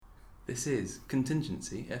This is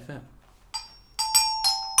Contingency FM.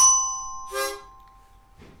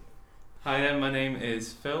 Hi there, my name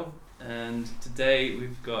is Phil, and today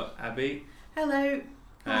we've got Abby. Hello.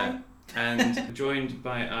 Hi. And joined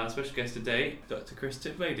by our special guest today, Dr. Chris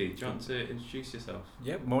Tiplady. Do you want to introduce yourself?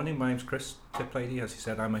 Yep, morning, my name's Chris Tiplady. As he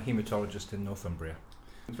said, I'm a haematologist in Northumbria.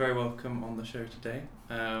 Very welcome on the show today.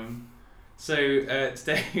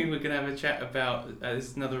 Today we're going to have a chat about, this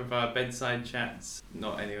is another of our bedside chats,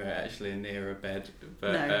 not anywhere actually near a bed,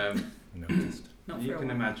 but No. Noticed. Not you for a can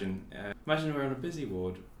while. imagine we're on a busy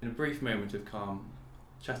ward, in a brief moment of calm,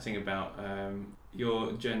 chatting about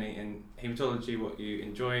your journey in haematology, what you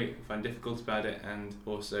enjoy, find difficult about it, and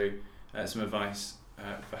also some advice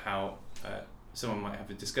for how someone might have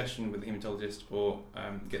a discussion with a haematologist or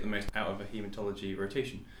get the most out of a haematology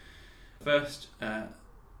rotation. First,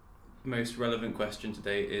 most relevant question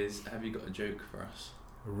today is, have you got a joke for us?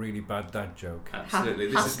 A really bad dad joke.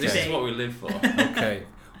 Absolutely. Has This to is be. what we live for. Okay,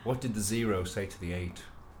 what did the 0 say to the 8?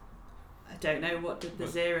 I don't know, what did the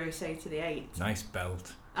 0 say to the 8? Nice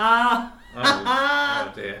belt. Ah,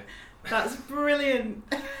 Oh dear. that's brilliant.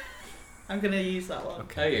 I'm going to use that one.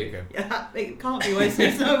 Okay, Are there you? you go. Yeah, it can't be worse.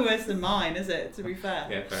 It's no worse than mine, is it, to be fair?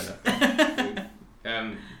 Yeah, fair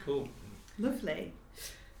enough. Cool. Lovely.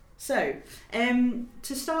 So,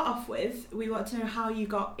 to start off with, we want to know how you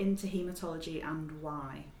got into haematology and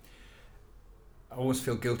why. I always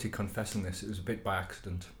feel guilty confessing this. It was a bit by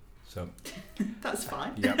accident. So, That's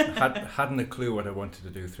fine. yeah, hadn't a clue what I wanted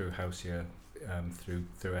to do through house year, through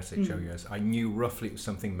SHO years. I knew roughly it was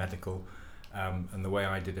something medical, and the way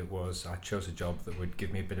I did it was I chose a job that would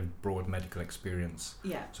give me a bit of broad medical experience.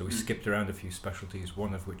 Yeah. So we skipped around a few specialties,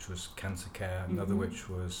 one of which was cancer care, another which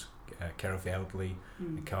was care of the elderly,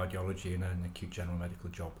 and cardiology, and an acute general medical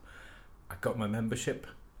job. I got my membership,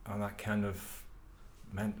 and that kind of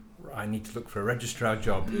meant I need to look for a registrar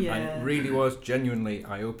job. Yeah. And it really was genuinely,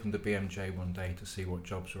 I opened the BMJ one day to see what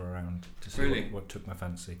jobs were around, to see Really? what took my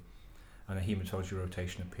fancy. And a haematology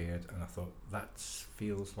rotation appeared, and I thought, that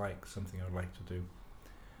feels like something I'd like to do,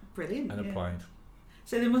 Brilliant. and yeah. applied.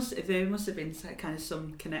 So there must have been kind of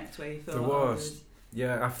some connect where you thought... There was.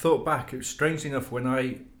 Yeah, I've thought back. It was strangely enough, when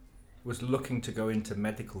I was looking to go into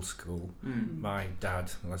medical school, my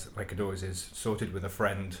dad, like it always is, sorted with a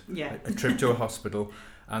friend Yeah. a trip to a hospital,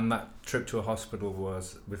 and that trip to a hospital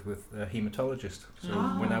was with a haematologist. So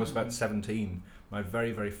when I was about 17, my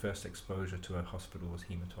very, very first exposure to a hospital was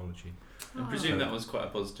haematology. I presume that was quite a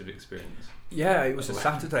positive experience. Yeah, it was a Wow.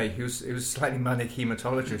 Saturday. He was a slightly manic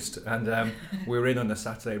haematologist, and we were in on a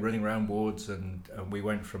Saturday running around wards, and we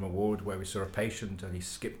went from a ward where we saw a patient, and he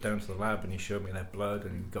skipped down to the lab and he showed me their blood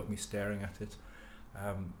and he got me staring at it.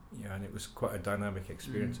 And it was quite a dynamic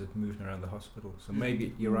experience of moving around the hospital. So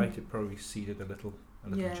maybe you're right; it probably seeded a little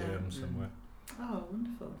Yeah. germ somewhere. Oh,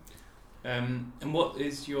 wonderful. And what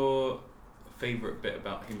is your favourite bit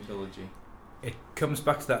about haematology? It comes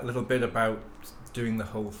back to that little bit about doing the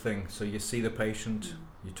whole thing. So you see the patient,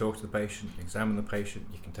 you talk to the patient, you examine the patient,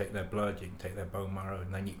 you can take their blood, you can take their bone marrow,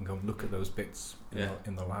 and then you can go and look at those bits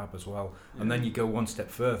in the lab as well. Yeah. And then you go one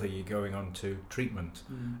step further, you're going on to treatment,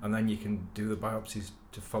 and then you can do the biopsies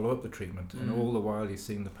to follow up the treatment, and all the while you're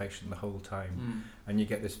seeing the patient the whole time, and you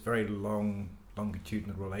get this very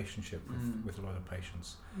longitudinal relationship with a lot of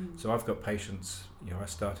patients. So I've got patients, I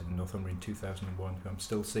started in Northumbria in 2001 who I'm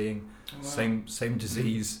still seeing, same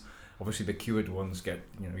disease. Obviously the cured ones get,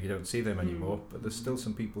 you don't see them anymore, but there's still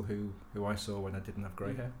some people who I saw when I didn't have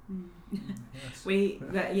grey hair. Yes.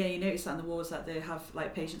 You notice that in the wards that they have,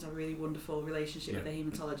 like, patients have a really wonderful relationship with their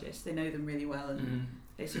haematologist. They know them really well, and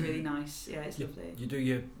it's really nice. Yeah, it's lovely.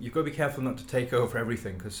 You've got to be careful not to take over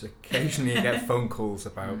everything, because occasionally you get phone calls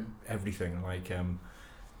about everything, like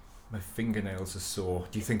my fingernails are sore.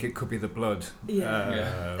 Do you think it could be the blood?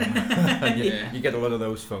 Yeah. And you get a lot of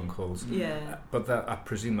those phone calls. Yeah. But I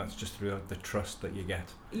presume that's just through the trust that you get.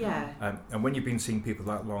 Yeah. And when you've been seeing people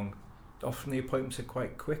that long, often the appointments are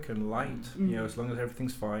quite quick and light. As long as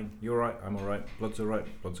everything's fine, you're right, I'm all right, blood's all right.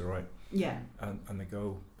 Yeah. And they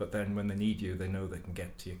go. But then when they need you, they know they can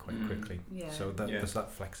get to you quite quickly. Yeah. So there's that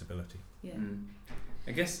flexibility. Yeah.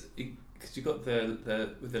 I guess because you've got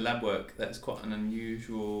with the lab work, that's quite an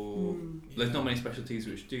unusual. There's not many specialties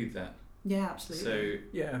which do that. Yeah, absolutely. So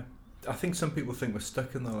yeah, I think some people think we're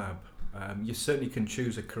stuck in the lab. You certainly can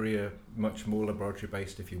choose a career much more laboratory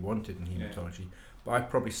based if you wanted in haematology. But I'd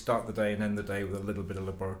probably start the day and end the day with a little bit of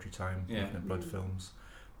laboratory time, looking at blood films.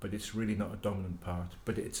 But it's really not a dominant part.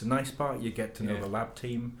 But it's a nice part. You get to know the lab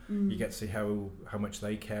team. You get to see how much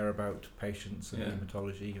they care about patients and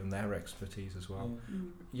haematology and their expertise as well.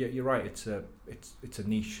 Yeah, you're right. It's a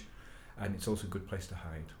niche. and it's also a good place to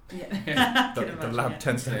hide. Yeah. The lab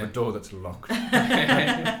tends to have a door that's locked.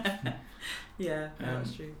 Yeah,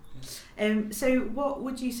 that's true. So what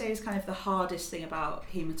would you say is kind of the hardest thing about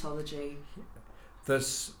haematology?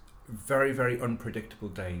 There's very, very unpredictable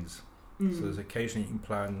days. So there's occasionally you can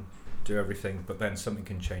plan, do everything, but then something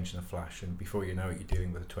can change in a flash, and before you know it, you're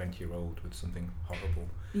dealing with a 20-year-old with something horrible.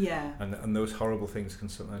 Yeah. And those horrible things can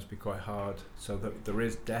sometimes be quite hard. So there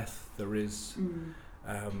is death, there is,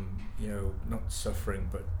 not suffering,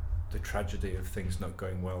 but the tragedy of things not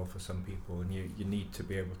going well for some people, and you need to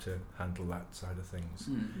be able to handle that side of things.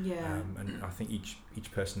 Yeah. And I think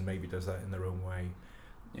each person maybe does that in their own way.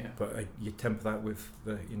 Yeah. But you temper that with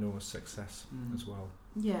the enormous success as well.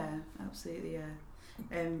 Yeah, absolutely. Yeah.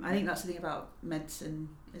 I think that's the thing about medicine,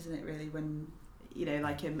 isn't it? Really, when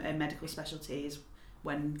like a medical specialty is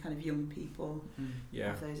when kind of young people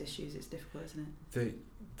have those issues. It's difficult, isn't it?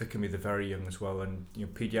 There can be the very young as well, and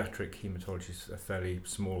paediatric haematology is a fairly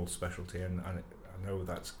small specialty, and I know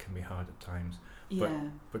that can be hard at times. Yeah.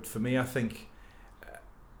 But for me, I think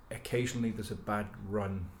occasionally there's a bad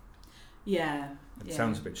run. Yeah. It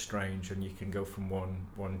sounds a bit strange, and you can go from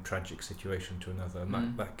one tragic situation to another,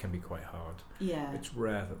 and that can be quite hard. Yeah. It's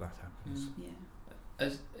rare that happens. Yeah.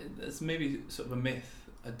 As maybe sort of a myth.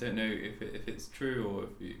 I don't know if it's true or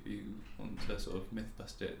if you want to sort of myth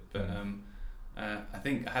bust it, but I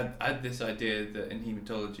think I had this idea that in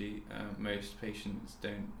haematology most patients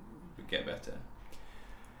don't get better.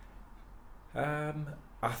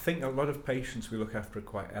 I think a lot of patients we look after are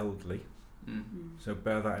quite elderly. So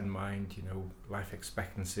bear that in mind, life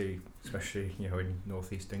expectancy, especially, in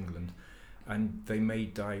northeast England, and they may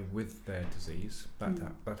die with their disease. That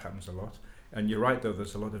happens a lot. And you're right, though,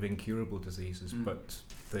 there's a lot of incurable diseases, but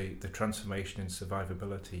the transformation in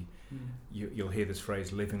survivability, you'll hear this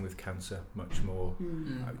phrase, living with cancer, much more.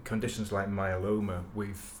 Conditions like myeloma,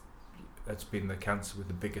 that's been the cancer with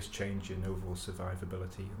the biggest change in overall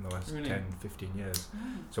survivability in the last 10, 15 years.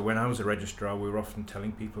 So when I was a registrar, we were often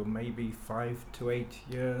telling people maybe 5 to 8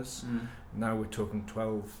 years. Now we're talking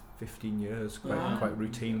 12, 15 years quite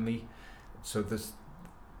routinely. So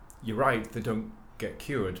you're right, they don't get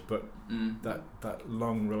cured, but that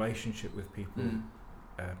long relationship with people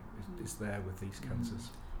is there with these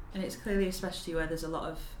cancers. And it's clearly a specialty where there's a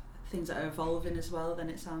lot of things that are evolving as well, then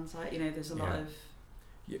it sounds like, there's a lot of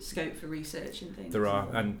scope for research and things. There are,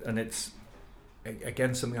 and it's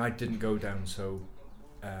again something I didn't go down. So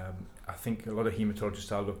I think a lot of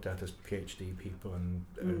haematologists are looked at as PhD people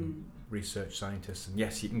and research scientists, and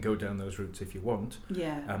yes, you can go down those routes if you want.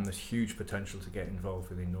 There's huge potential to get involved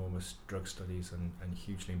with enormous drug studies and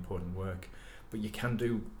hugely important work, but you can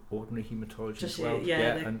do ordinary haematology as well.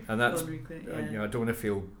 And that's I don't want to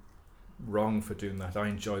feel wrong for doing that. I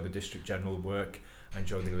enjoy the district general work. I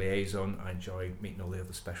enjoy the liaison. I enjoy meeting all the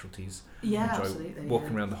other specialties. I enjoy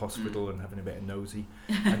walking around the hospital and having a bit of nosy.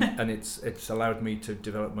 and it's allowed me to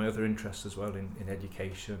develop my other interests as well in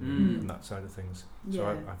education and that side of things. So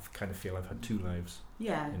I kind of feel I've had two lives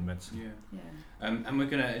in medicine. And we're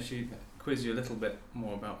going to actually quiz you a little bit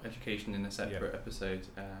more about education in a separate episode.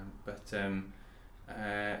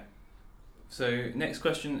 So next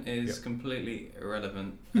question is completely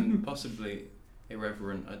irrelevant and possibly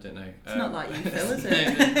irreverent. I don't know. It's not like you, Phil, is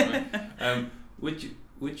it? No.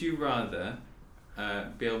 Would you rather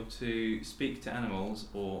be able to speak to animals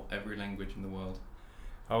or every language in the world?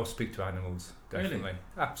 I'll speak to animals, definitely. Really?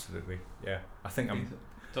 Absolutely. Yeah. I think I'm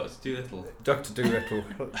Dr. Dolittle. Dr. Dolittle.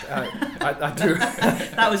 I do.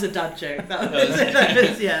 That was a dad joke. That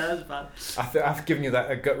was bad. I've given you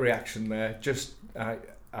a gut reaction there. Just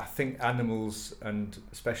I think animals, and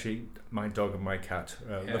especially my dog and my cat,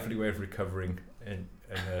 are a lovely way of recovering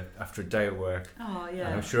after a day at work. Oh, yeah.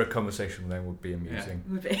 And I'm sure a conversation with them would be amusing.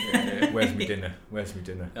 Would be. Where's my dinner? Where's my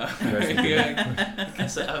dinner?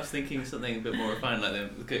 So I was thinking something a bit more refined, like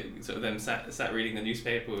them sat reading the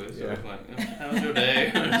newspaper, sort of like, how's your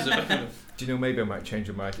day? Do you know, maybe I might change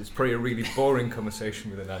your mind. It's probably a really boring conversation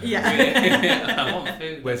with an animal. I want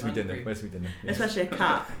food. Where's my dinner? Where's my dinner? Yeah. Especially a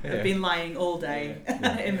cat. They've been lying all day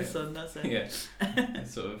in the sun, that's it.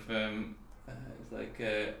 It's sort of, it's like,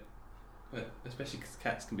 but especially because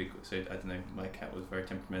cats can be so, I don't know, my cat was very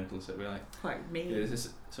temperamental, so we're like quite mean. There's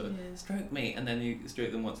this sort of stroke me, and then you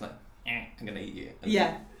stroke them once, like I'm gonna eat you.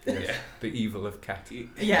 The evil of cat.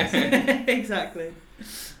 Yes, exactly.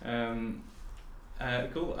 Cool.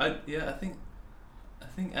 I think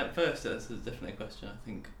at first that's definitely a question.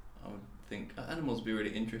 I would think animals would be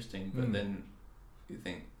really interesting, but then you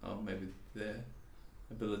think, oh, maybe they're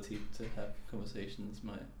ability to have conversations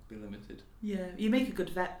might be limited. Yeah, you make a good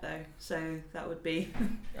vet though, so that would be.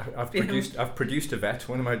 I've produced a vet.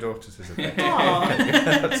 One of my daughters is a vet.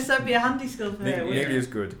 Oh, so that'd be a handy skill for her. Nearly as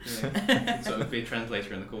good. Yeah. Sort of be a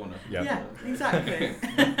translator in the corner. Yeah, exactly.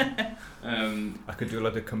 I could do a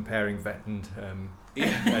lot of comparing vet and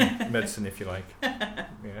medicine if you like.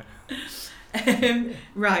 Yeah.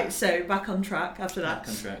 Right, so back on track after that. Back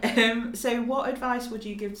on track. So what advice would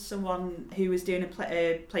you give to someone who was doing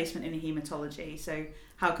a placement in haematology? So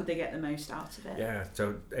how could they get the most out of it? Yeah,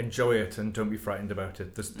 so enjoy it and don't be frightened about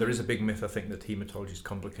it. There is a big myth, I think, that haematology is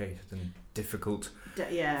complicated and difficult.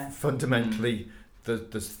 Fundamentally,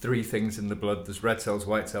 there's three things in the blood. There's red cells,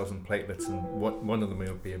 white cells and platelets, and one of them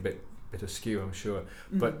will be a bit askew, I'm sure.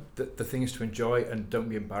 But the thing is to enjoy and don't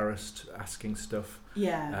be embarrassed asking stuff.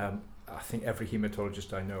 Yeah. I think every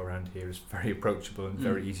haematologist I know around here is very approachable and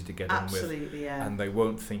very easy to get in with. Absolutely, yeah. And they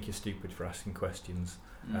won't think you're stupid for asking questions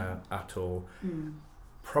at all.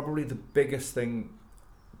 Probably the biggest thing,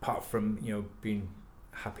 apart from being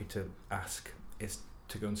happy to ask, is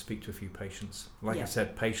to go and speak to a few patients. Like I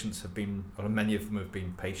said, patients have been, or many of them have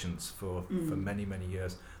been patients for many, many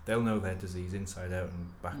years. They'll know their disease inside out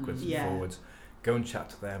and backwards and forwards. Go and chat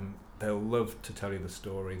to them. They'll love to tell you the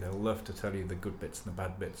story. They'll love to tell you the good bits and the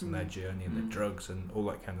bad bits and their journey and their drugs and all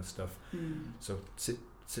that kind of stuff. So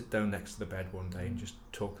sit down next to the bed one day and just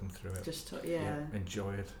talk them through it.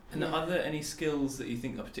 Enjoy it. And are there any skills that you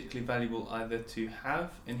think are particularly valuable either to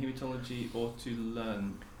have in haematology or to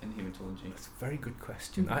learn in haematology? That's a very good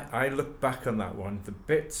question. I look back on that one. The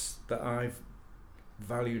bits that I've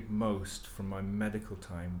valued most from my medical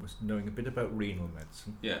time was knowing a bit about renal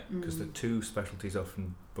medicine. Yeah. Because the two specialties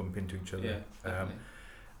often bump into each other. Yeah,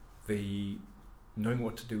 the knowing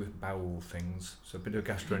what to do with bowel things, so a bit of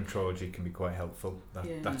gastroenterology can be quite helpful.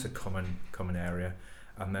 That's a common area.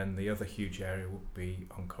 And then the other huge area would be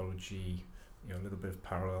oncology, a little bit of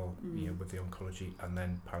parallel with the oncology, and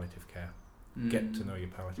then palliative care. Get to know your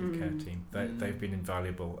palliative care team. They've been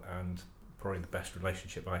invaluable, and probably the best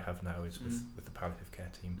relationship I have now is with the palliative care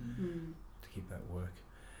team to keep that work.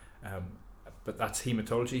 But that's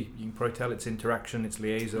haematology. You can probably tell it's interaction, it's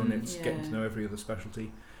liaison, it's getting to know every other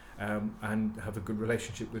specialty, and have a good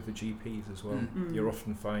relationship with the GPs as well. You'll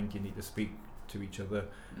often find you need to speak to each other,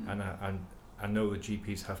 and I know the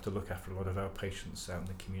GPs have to look after a lot of our patients out in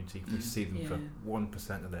the community. We see them for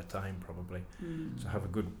 1% of their time probably. So have a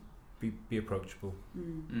good, be approachable,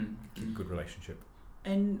 keep a good relationship.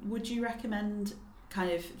 And would you recommend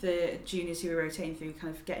kind of the juniors who are rotating through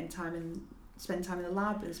kind of getting time and spend time in the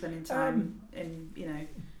lab and spending time in,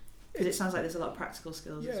 because it sounds like there's a lot of practical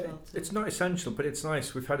skills as well. It's not essential, but it's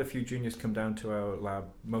nice. We've had a few juniors come down to our lab.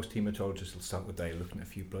 Most haematologists will start the day looking at a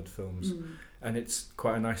few blood films, and it's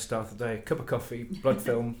quite a nice start of the day. A cup of coffee, blood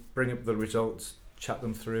film, bring up the results, chat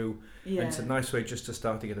them through. And it's a nice way just to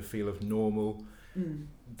start to get a feel of normal,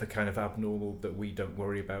 the kind of abnormal that we don't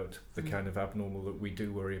worry about, the kind of abnormal that we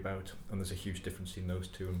do worry about, and there's a huge difference in those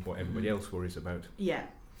two and what everybody else worries about.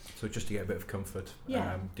 So just to get a bit of comfort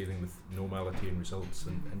dealing with normality and results,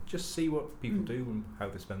 and just see what people do and how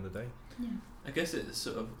they spend the day. I guess it's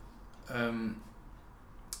sort of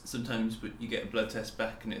sometimes you get a blood test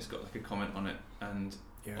back and it's got like a comment on it, and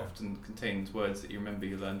often contains words that you remember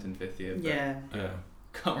you learned in 5th year, but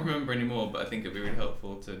can't remember anymore, but I think it'd be really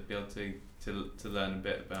helpful to be able to learn a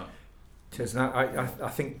bit about. I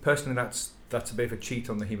think personally that's a bit of a cheat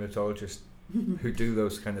on the haematologist who do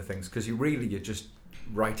those kind of things, because you're just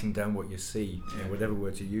writing down what you see, whatever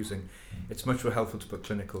words you're using. It's much more helpful to put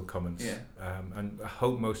clinical comments, and I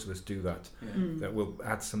hope most of us do that. That will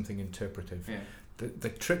add something interpretive. The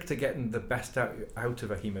trick to getting the best out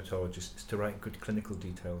of a haematologist is to write good clinical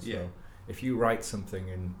details. Though. If you write something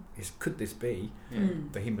and could this be,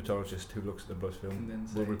 the haematologist who looks at the blood film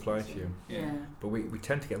will reply to you. But we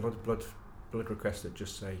tend to get a lot of blood requests that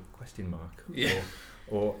just say ?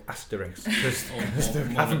 Or asterisk, because there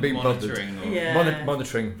haven't been bothered.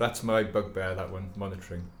 Monitoring, that's my bugbear, that one,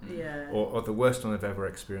 monitoring. Or the worst one I've ever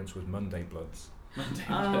experienced was Monday bloods.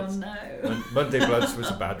 Monday bloods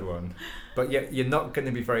was a bad one. But you're not going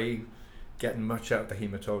to be getting much out of the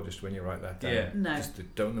haematologist when you write that down. Just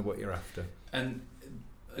don't know what you're after. And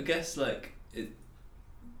I guess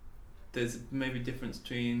there's maybe a difference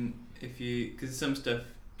between because some stuff,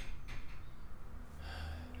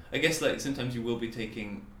 I guess sometimes you will be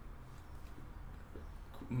taking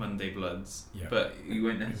Monday bloods, but you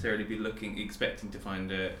won't necessarily be expecting to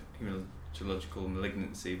find a hematological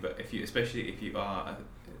malignancy. But especially if you are,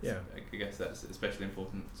 I guess that's especially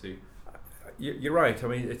important too. You're right. I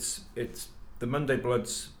mean, it's the Monday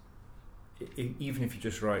bloods. Even if you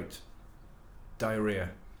just write diarrhea,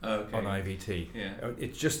 on IVT. Yeah.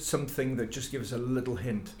 It's just something that just gives a little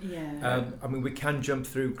hint. Yeah. I mean, we can jump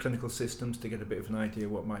through clinical systems to get a bit of an idea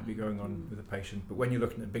what might be going on with a patient, but when you're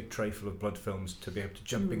looking at a big tray full of blood films, to be able to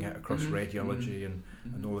jumping out across radiology and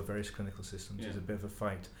all the various clinical systems is a bit of a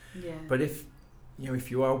fight. Yeah. But if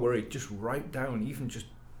you are worried, just write down, even just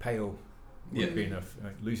pale would be enough.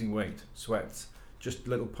 Like losing weight, sweats, just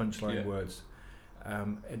little punchline words,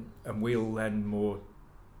 and we'll then more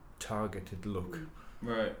targeted look.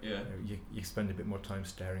 Right, yeah. You spend a bit more time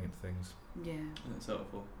staring at things. Yeah. That's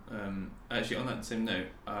helpful. Actually, on that same note,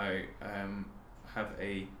 I have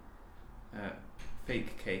a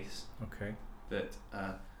fake case. Okay. That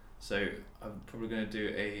so I'm probably going to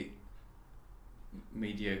do a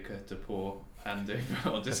mediocre to poor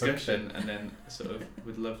handover or discussion, and then sort of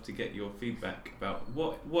would love to get your feedback about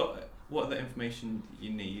what are the information you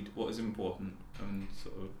need, what is important, and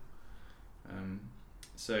sort of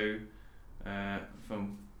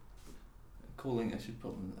from calling, I should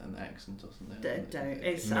put an accent or something. Don't.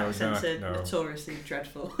 Accents are notoriously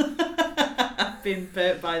dreadful. I've been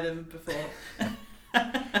burnt by them before.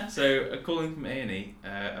 So, calling from A&E,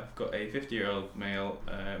 I've got a 50-year-old male.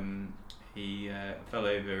 He fell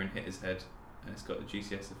over and hit his head, and it's got a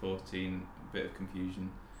GCS of 14, a bit of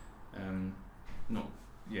confusion.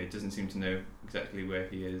 Doesn't seem to know exactly where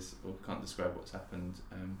he is or can't describe what's happened.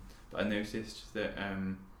 But I noticed that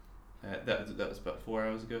that was about 4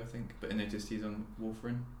 hours ago, I think. But I noticed he's on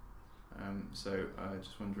warfarin. So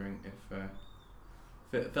just wondering if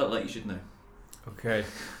it felt like you should know. Okay,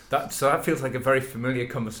 that feels like a very familiar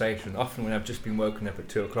conversation. Often when I've just been woken up at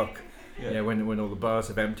 2:00, when all the bars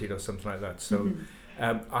have emptied or something like that. So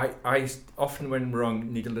I often, when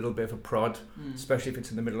wrong, need a little bit of a prod, especially if it's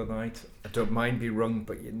in the middle of the night. I don't mind being wrong,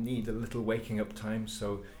 but you need a little waking up time.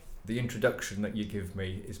 So the introduction that you give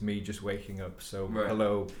me is me just waking up. So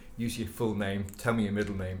hello, use your full name, tell me your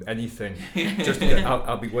middle name, anything. Just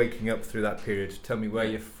I'll be waking up through that period. Tell me where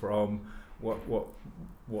you're from,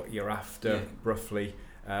 what you're after, roughly.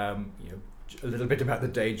 A little bit about the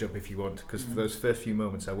day job if you want, because for those first few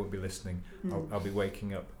moments I won't be listening. I'll be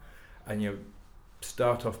waking up, and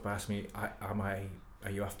start off by asking me,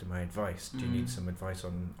 are you after my advice? Do you need some advice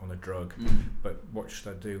on a drug? But what should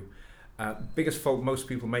I do? Biggest fault most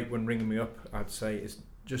people make when ringing me up, I'd say, is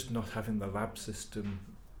just not having the lab system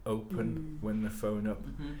open when they phone up.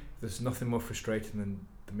 There's nothing more frustrating than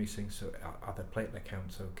me saying, so are the platelet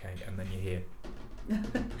counts okay? And then you hear,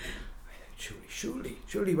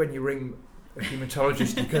 surely when you ring a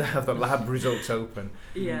haematologist, you're going to have the lab results open.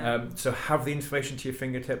 So have the information to your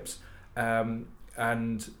fingertips,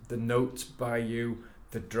 and the notes by you,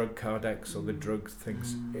 the drug cardex or the drug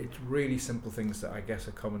things. It's really simple things that I guess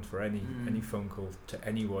are common for any phone call to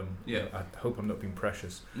anyone. I hope I'm not being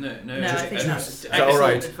precious. No. I think that's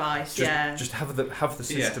excellent advice. Just have the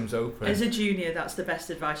systems open. As a junior, that's the best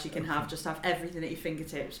advice you can have. Just have everything at your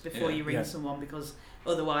fingertips before you ring someone, because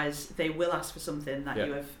otherwise they will ask for something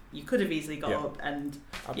that you could have easily got up, and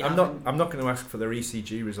I'm not going to ask for their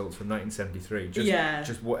ECG results from 1973.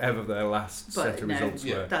 Just whatever their last set of results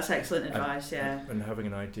were. That's excellent advice. And having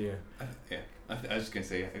an idea. I was just going to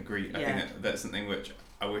say, I agree. I think that's something which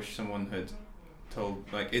I wish someone had told.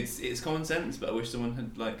 Like it's common sense, but I wish someone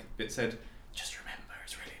had said, just remember,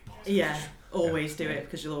 it's really important. Always do it,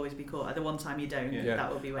 because you'll always be caught. The one time you don't,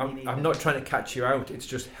 that will be when you need it. I'm not trying to catch you out. It's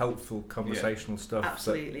just helpful conversational stuff.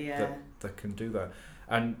 Absolutely, that can do that.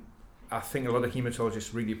 And I think a lot of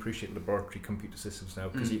haematologists really appreciate laboratory computer systems now,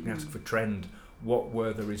 because you can ask for trend. What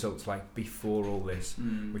were the results like before all this,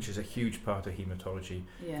 which is a huge part of haematology.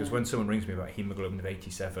 Because when someone rings me about hemoglobin of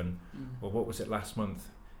 87, well, what was it last month?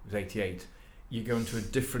 It was 88. You go into a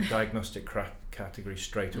different diagnostic category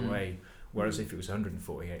straight away. Whereas if it was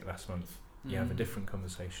 148 last month, you have a different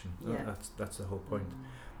conversation. That's the whole point.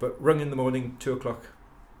 But rung in the morning, 2:00,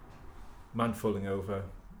 man falling over.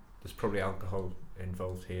 There's probably alcohol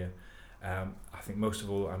involved here. I think most of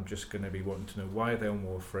all, I'm just going to be wanting to know why they're on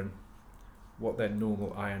warfarin, what their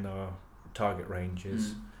normal INR target range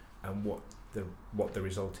is, and what the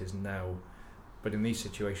result is now. But in these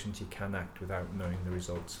situations, you can act without knowing the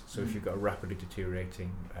results. So if you've got a rapidly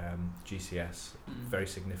deteriorating GCS, very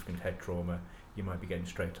significant head trauma, you might be getting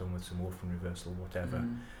straight on with some warfarin reversal, whatever.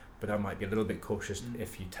 But I might be a little bit cautious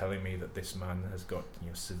if you're telling me that this man has got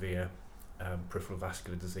severe peripheral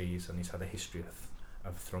vascular disease and he's had a history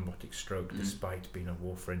of thrombotic stroke despite being on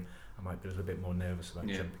warfarin. I might be a little bit more nervous about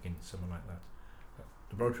jumping in someone like that.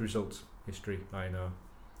 Laboratory results, history, INR,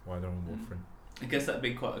 why they're on warfarin. I guess that'd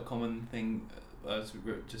be quite a common thing. As we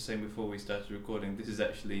were just saying before we started recording, this is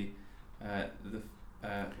actually a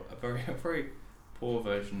very poor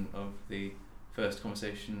version of the first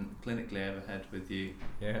conversation clinically I ever had with you,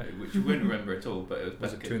 Yeah. which you won't remember at all, but it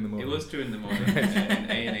was Was it 2 in the morning? It was 2 in the morning in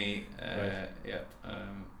A&E,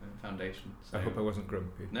 Foundation. So. I hope I wasn't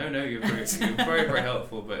grumpy. No, you're very, very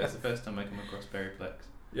helpful, but it's the first time I come across Berryplex.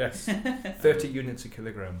 Yes, 30 units a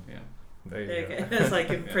kilogram. Yeah. There There you go. you go. That's like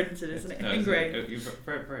imprinted, isn't it? No, Engraved. you're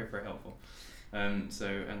very, very, very helpful. I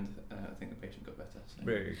think the patient got better. So.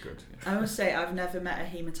 Very good. I must say, I've never met a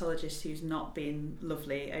haematologist who's not been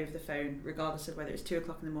lovely over the phone, regardless of whether it's 2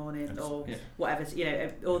 o'clock in the morning or whatever. You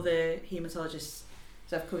know, all the haematologists.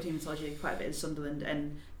 So I've covered haematology quite a bit in Sunderland,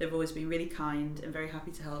 and they've always been really kind and very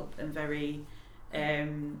happy to help and very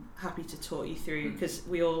happy to talk you through, because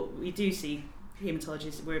we do see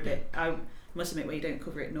haematologists. We're a bit. I must admit, when you don't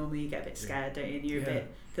cover it normally, you get a bit scared, don't you? And you're a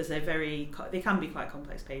bit, because they can be quite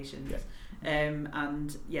complex patients. And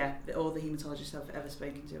all the haematologists I've ever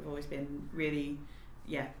spoken to have always been really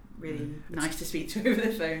nice to speak to over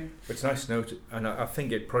the phone. It's nice to know, and I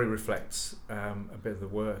think it probably reflects a bit of the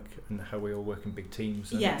work and how we all work in big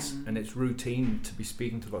teams. And it's routine to be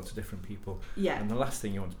speaking to lots of different people. Yeah. And the last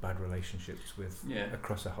thing you want is bad relationships with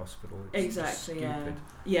across a hospital. It's exactly. Stupid.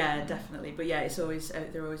 Yeah, definitely. But yeah, it's always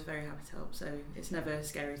they're always very happy to help. So it's never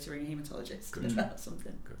scary to ring a haematologist about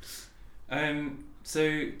something. Good. So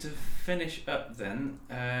to finish up then,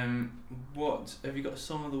 what have you got a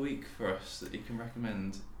song of the week for us that you can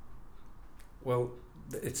recommend? Well,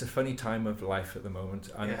 it's a funny time of life at the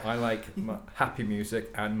moment, and I like my happy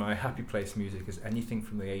music, and my happy place music is anything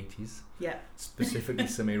from the 80s. Yeah. Specifically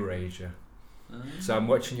some Erasure. So I'm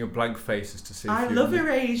watching your blank faces to see if I love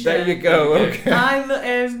Erasure. There you go, okay.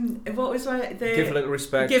 What was my... Give a Little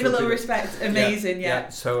Respect. Give a Little Respect, amazing, yeah.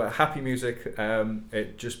 So happy music,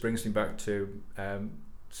 it just brings me back to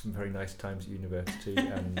some very nice times at university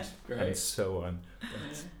and so on.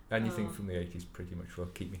 But anything from the 80s pretty much will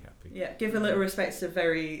keep me happy. Yeah, Give a Little Respect's a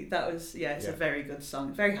very very good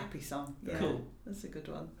song, very happy song. Yeah, cool. That's a good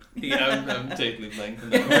one. Yeah, I'm totally blank. I'm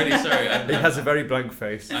really sorry. He has a very blank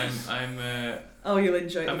face. Oh, you'll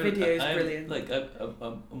enjoy it. The video is brilliant.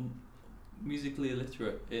 I'm musically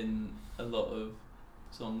illiterate in a lot of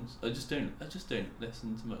songs. I just don't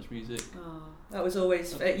listen to much music. Oh, that was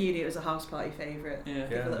always at uni. It was a house party favourite. Yeah.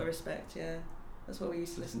 Give a Little Respect. Yeah, that's what we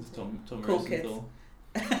used to listen to. Tom Cool Rosenthal.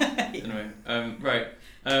 Kids. Anyway, right.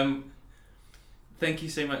 Thank you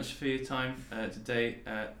so much for your time today.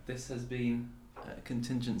 This has been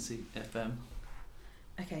Contingency FM.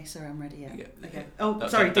 Okay, sorry, I'm ready. Yeah. Yeah. Okay. Oh,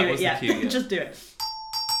 sorry. Do it. Yeah. Just do it.